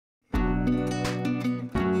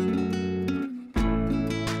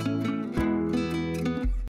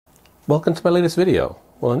Welcome to my latest video.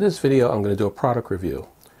 Well, in this video I'm going to do a product review.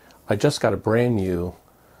 I just got a brand new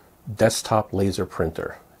desktop laser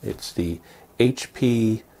printer. It's the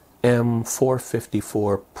HP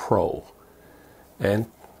M454 Pro,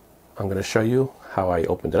 and I'm going to show you how I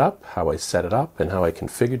opened it up, how I set it up, and how I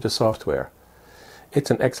configured the software.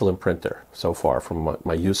 It's an excellent printer so far from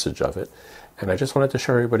my usage of it, and I just wanted to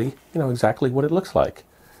show everybody exactly what it looks like.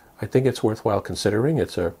 I think it's worthwhile considering.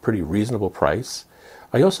 It's a pretty reasonable price.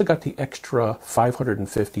 I also got the extra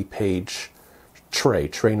 550 page tray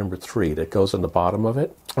number 3 that goes on the bottom of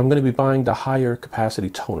it. I'm going to be buying the higher capacity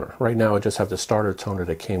toner. Right now I just have the starter toner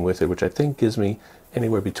that came with it, which I think gives me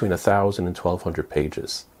anywhere between 1,000 and 1,200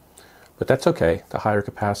 pages. But that's okay. The higher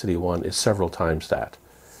capacity one is several times that.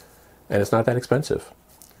 And it's not that expensive.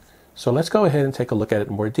 So let's go ahead and take a look at it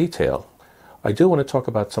in more detail. I do want to talk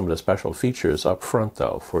about some of the special features up front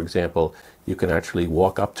though. For example, you can actually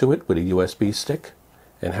walk up to it with a USB stick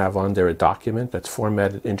and have on there a document that's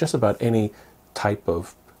formatted in just about any type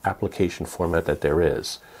of application format that there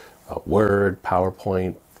is. Word,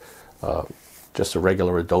 PowerPoint, just a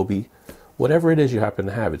regular Adobe, whatever it is you happen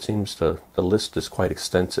to have. It seems the list is quite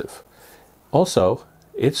extensive. Also,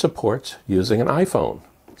 it supports using an iPhone.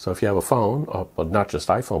 So if you have a phone, well, not just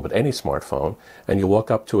iPhone, but any smartphone, and you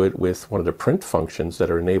walk up to it with one of the print functions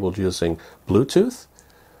that are enabled using Bluetooth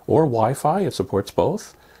or Wi-Fi, it supports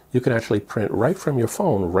both, you can actually print right from your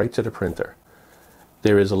phone right to the printer.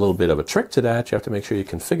 There is a little bit of a trick to that. You have to make sure you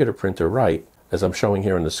configure the printer right. As I'm showing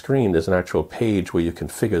here on the screen, there's an actual page where you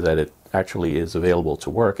configure that it actually is available to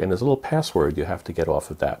work, and there's a little password you have to get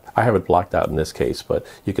off of that. I have it blocked out in this case, but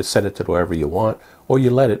you can set it to wherever you want, or you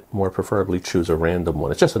let it, more preferably, choose a random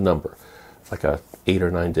one. It's just a number, like a 8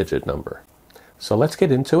 or 9 digit number. So let's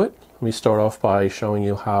get into it. Let me start off by showing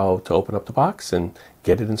you how to open up the box and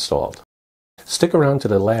get it installed. Stick around to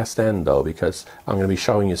the last end though, because I'm going to be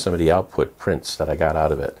showing you some of the output prints that I got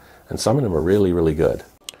out of it, and some of them are really, really good.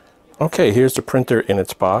 Okay, here's the printer in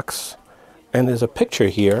its box, and there's a picture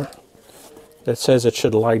here that says it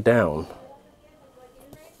should lie down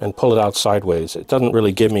and pull it out sideways. It doesn't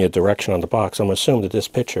really give me a direction on the box. I'm assuming that this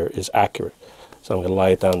picture is accurate, so I'm going to lie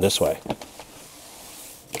it down this way.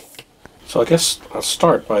 So I guess I'll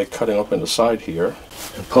start by cutting open the side here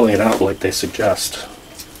and pulling it out like they suggest.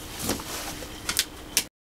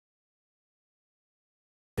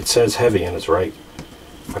 It says heavy, and it's right.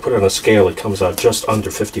 I put it on a scale, it comes out just under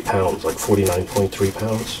 50 pounds, like 49.3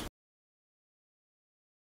 pounds.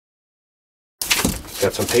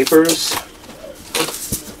 Got some papers.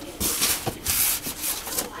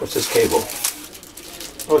 What's this cable?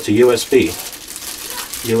 Oh, it's a USB.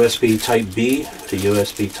 USB Type B to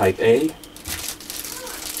USB Type A.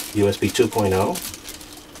 USB 2.0.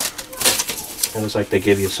 It looks like they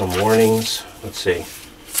give you some warnings. Let's see.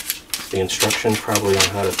 The instructions probably on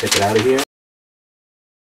how to take it out of here.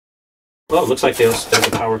 Well, it looks like there's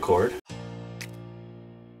a power cord.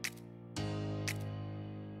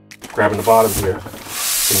 Grabbing the bottom here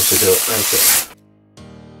seems to do it right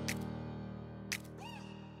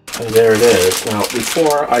there. And there it is. Now,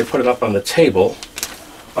 before I put it up on the table,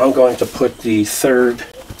 I'm going to put the third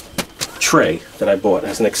tray that I bought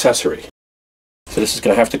as an accessory. So this is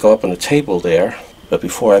going to have to go up on the table there. But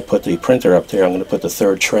before I put the printer up there, I'm going to put the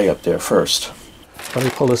third tray up there first. Let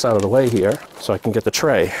me pull this out of the way here so I can get the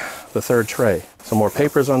tray, the third tray. Some more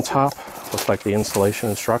papers on top, looks like the installation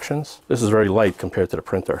instructions. This is very light compared to the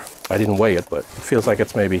printer. I didn't weigh it, but it feels like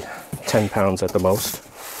it's maybe 10 pounds at the most.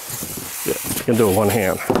 Yeah, you can do it one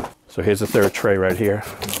hand. So here's the third tray right here.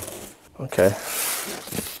 Okay.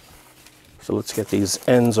 So let's get these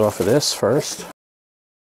ends off of this first.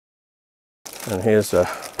 And here's the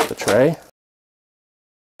tray.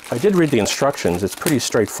 I did read the instructions. It's pretty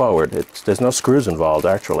straightforward. There's no screws involved,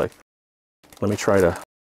 actually. Let me try to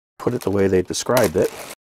put it the way they described it.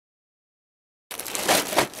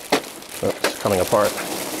 Oh, it's coming apart.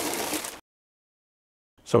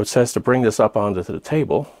 So it says to bring this up onto the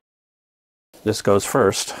table. This goes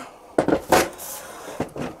first.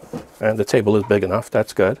 And the table is big enough.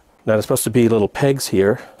 That's good. Now there's supposed to be little pegs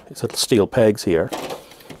here. These little steel pegs here.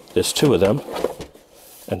 There's 2 of them.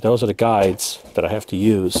 And those are the guides that I have to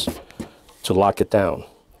use to lock it down.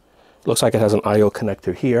 It looks like it has an I/O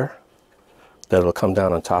connector here that it'll come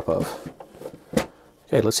down on top of.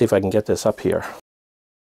 Okay, let's see if I can get this up here.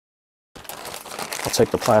 I'll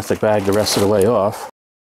take the plastic bag the rest of the way off.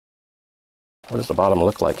 What does the bottom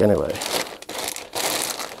look like anyway?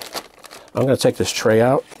 I'm going to take this tray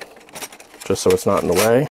out just so it's not in the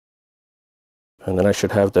way. And then I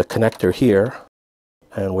should have the connector here.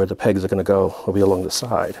 And where the pegs are going to go will be along the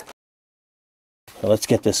side. Now let's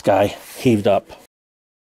get this guy heaved up.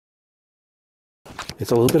 It's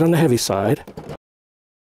a little bit on the heavy side,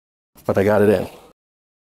 but I got it in.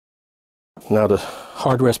 Now the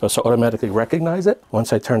hardware is supposed to automatically recognize it.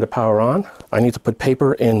 Once I turn the power on, I need to put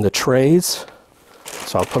paper in the trays.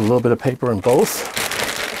 So I'll put a little bit of paper in both.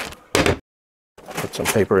 Put some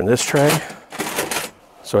paper in this tray.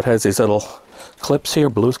 So it has these little clips here,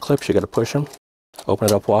 blue clips, you got to push them. Open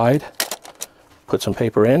it up wide, put some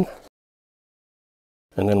paper in,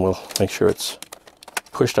 and then we'll make sure it's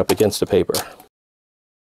pushed up against the paper.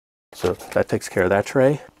 So that takes care of that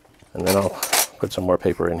tray, and then I'll put some more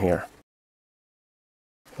paper in here.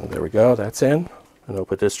 And there we go, that's in, and we'll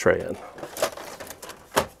put this tray in.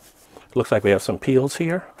 Looks like we have some peels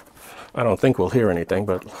here. I don't think we'll hear anything,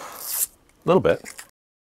 but a little bit.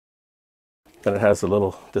 Then it has a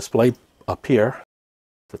little display up here,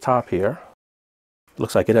 the top here.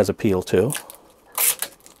 Looks like it has a peel too.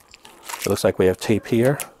 It looks like we have tape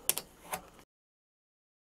here.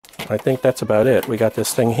 I think that's about it. We got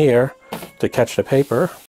this thing here to catch the paper.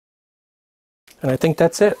 And I think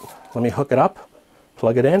that's it. Let me hook it up,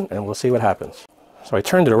 plug it in, and we'll see what happens. So I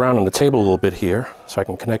turned it around on the table a little bit here so I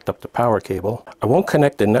can connect up the power cable. I won't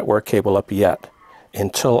connect the network cable up yet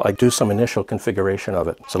until I do some initial configuration of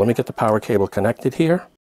it. So let me get the power cable connected here.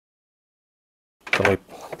 So let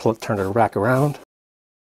me turn it back around.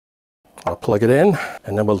 I'll plug it in,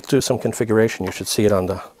 and then we'll do some configuration. You should see it on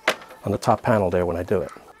the top panel there when I do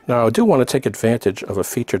it. Now I do want to take advantage of a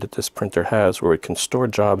feature that this printer has where it can store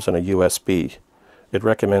jobs on a USB. It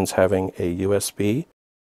recommends having a USB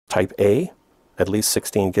type A, at least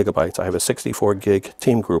 16 gigabytes. I have a 64 gig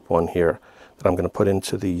Team Group one here that I'm going to put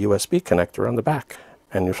into the USB connector on the back.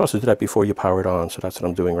 And you're supposed to do that before you power it on, so that's what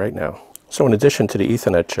I'm doing right now. So in addition to the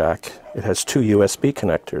Ethernet jack, it has two USB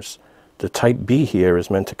connectors. The type B here is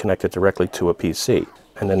meant to connect it directly to a PC.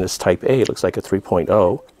 And then this type A looks like a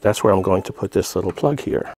 3.0. That's where I'm going to put this little plug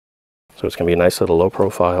here. So it's going to be a nice little low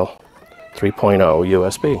profile 3.0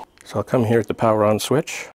 USB. So I'll come here at the power on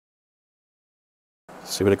switch.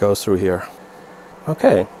 See what it goes through here.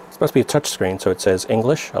 Okay, it's supposed to be a touch screen, so it says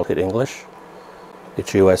English. I'll hit English.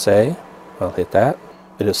 It's USA. I'll hit that.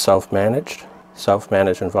 It is self-managed.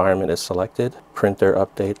 Self-managed environment is selected. Printer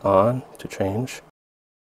update on to change.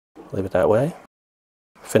 Leave it that way.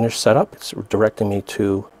 Finish setup. It's directing me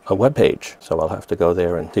to a web page, so I'll have to go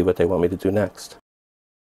there and see what they want me to do next.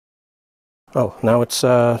 Oh, now it's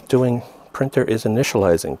doing printer is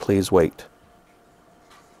initializing. Please wait.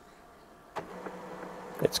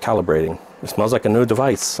 It's calibrating. It smells like a new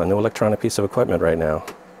device, a new electronic piece of equipment right now.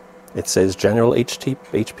 It says general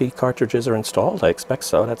HP cartridges are installed. I expect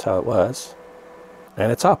so. That's how it was.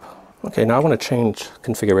 And it's up. Okay, now I want to change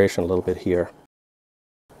configuration a little bit here.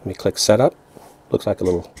 Let me click setup. Looks like a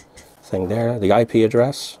little thing there. The IP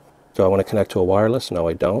address. Do I want to connect to a wireless? No,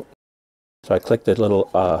 I don't. So I click the little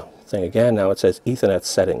thing again. Now it says Ethernet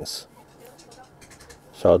settings.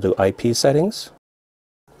 So I'll do IP settings.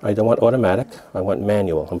 I don't want automatic. I want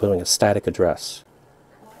manual. I'm doing a static address.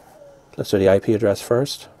 Let's do the IP address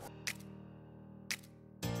first.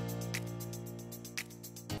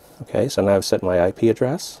 Okay, so now I've set my IP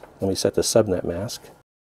address. Let me set the subnet mask.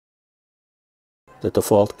 The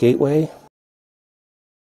default gateway.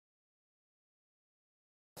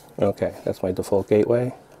 Okay, that's my default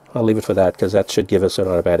gateway. I'll leave it for that because that should give us an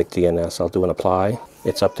automatic DNS. I'll do an apply.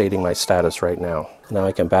 It's updating my status right now. Now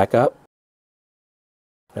I can back up.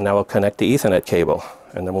 And now we'll connect the Ethernet cable,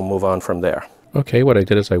 and then we'll move on from there. Okay, what I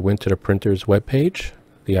did is I went to the printer's web page,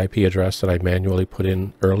 the IP address that I manually put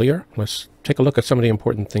in earlier. Let's take a look at some of the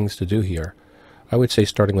important things to do here. I would say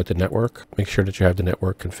starting with the network, make sure that you have the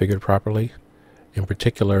network configured properly. In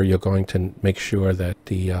particular, you're going to make sure that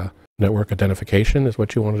the network identification is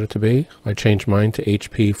what you wanted it to be. I changed mine to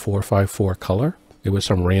HP 454 color. It was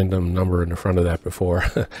some random number in the front of that before,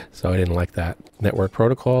 so I didn't like that. Network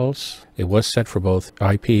protocols, it was set for both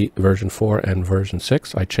IP version 4 and version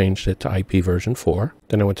 6. I changed it to IP version 4.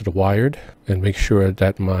 Then I went to the wired and make sure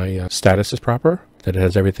that my status is proper, that it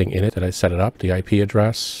has everything in it, that I set it up, the IP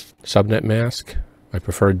address, subnet mask. I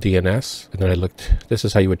preferred DNS, and then I looked, this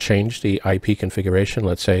is how you would change the IP configuration.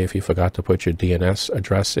 Let's say if you forgot to put your DNS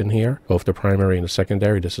address in here, both the primary and the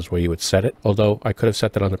secondary, this is where you would set it. Although I could have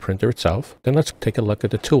set that on the printer itself. Then let's take a look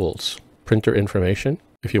at the tools. Printer information.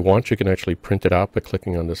 If you want, you can actually print it out by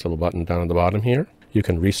clicking on this little button down at the bottom here. You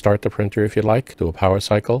can restart the printer if you like, do a power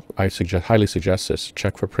cycle. I highly suggest this.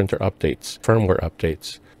 Check for printer updates, firmware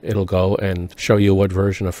updates. It'll go and show you what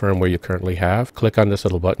version of firmware you currently have. Click on this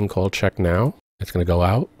little button called Check Now. It's going to go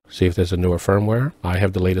out, see if there's a newer firmware. I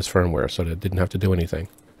have the latest firmware, so that didn't have to do anything.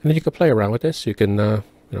 And then you can play around with this. You can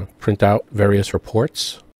print out various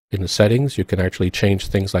reports. In the settings, you can actually change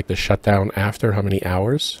things like the shutdown after, how many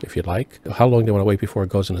hours, if you'd like. How long do you want to wait before it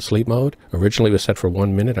goes into sleep mode? Originally it was set for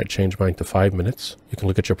 1 minute. I changed mine to 5 minutes. You can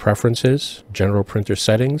look at your preferences, general printer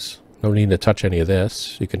settings. No need to touch any of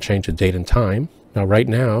this. You can change the date and time. Now right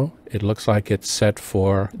now, it looks like it's set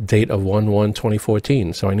for date of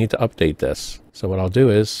 1/1/2014, so I need to update this. So what I'll do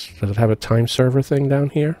is, does it have a time server thing down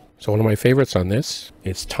here? So one of my favorites on this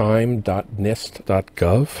is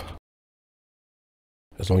time.nist.gov.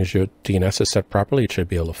 As long as your DNS is set properly, it should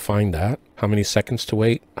be able to find that. How many seconds to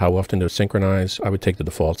wait, how often to synchronize, I would take the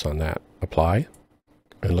defaults on that. Apply.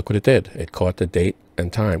 And look what it did. It caught the date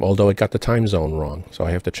and time, although it got the time zone wrong, so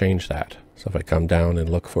I have to change that. So if I come down and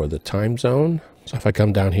look for the time zone, so if I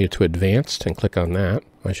come down here to advanced and click on that,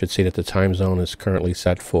 I should see that the time zone is currently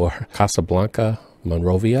set for Casablanca,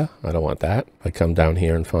 Monrovia. I don't want that. I come down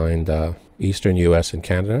here and find Eastern US and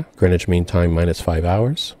Canada, Greenwich Mean Time -5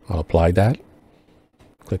 hours. I'll apply that.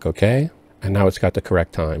 Click OK, and now it's got the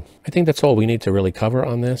correct time. I think that's all we need to really cover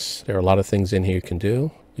on this. There are a lot of things in here you can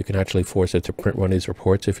do. You can actually force it to print one of these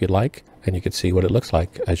reports if you'd like, and you can see what it looks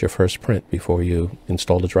like as your first print before you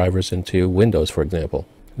install the drivers into Windows, for example.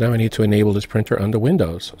 Now I need to enable this printer under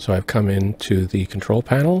Windows. So I've come into the control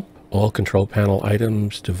panel, all control panel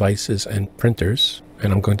items, devices, and printers,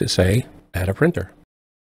 and I'm going to say add a printer.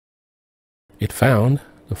 It found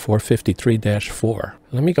the 453-4.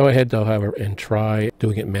 Let me go ahead though, however, and try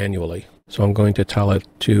doing it manually. So I'm going to tell it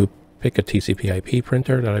to pick a TCP/IP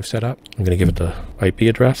printer that I've set up. I'm going to give it the IP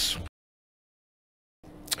address.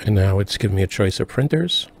 And now it's giving me a choice of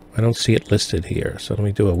printers. I don't see it listed here, so let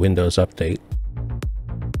me do a Windows update.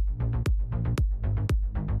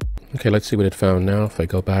 Okay, let's see what it found now. If I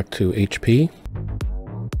go back to HP,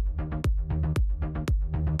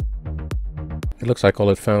 it looks like all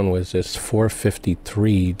it found was this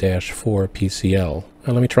 453-4 PCL.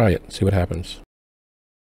 Now let me try it, see what happens.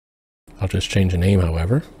 I'll just change the name,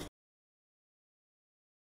 however.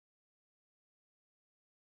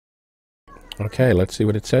 Okay, let's see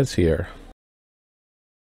what it says here.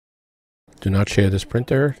 Do not share this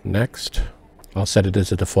printer. Next. I'll set it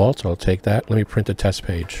as a default, so I'll take that. Let me print a test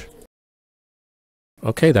page.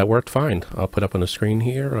 Okay, that worked fine. I'll put up on the screen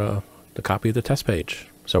here the copy of the test page.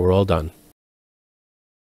 So we're all done.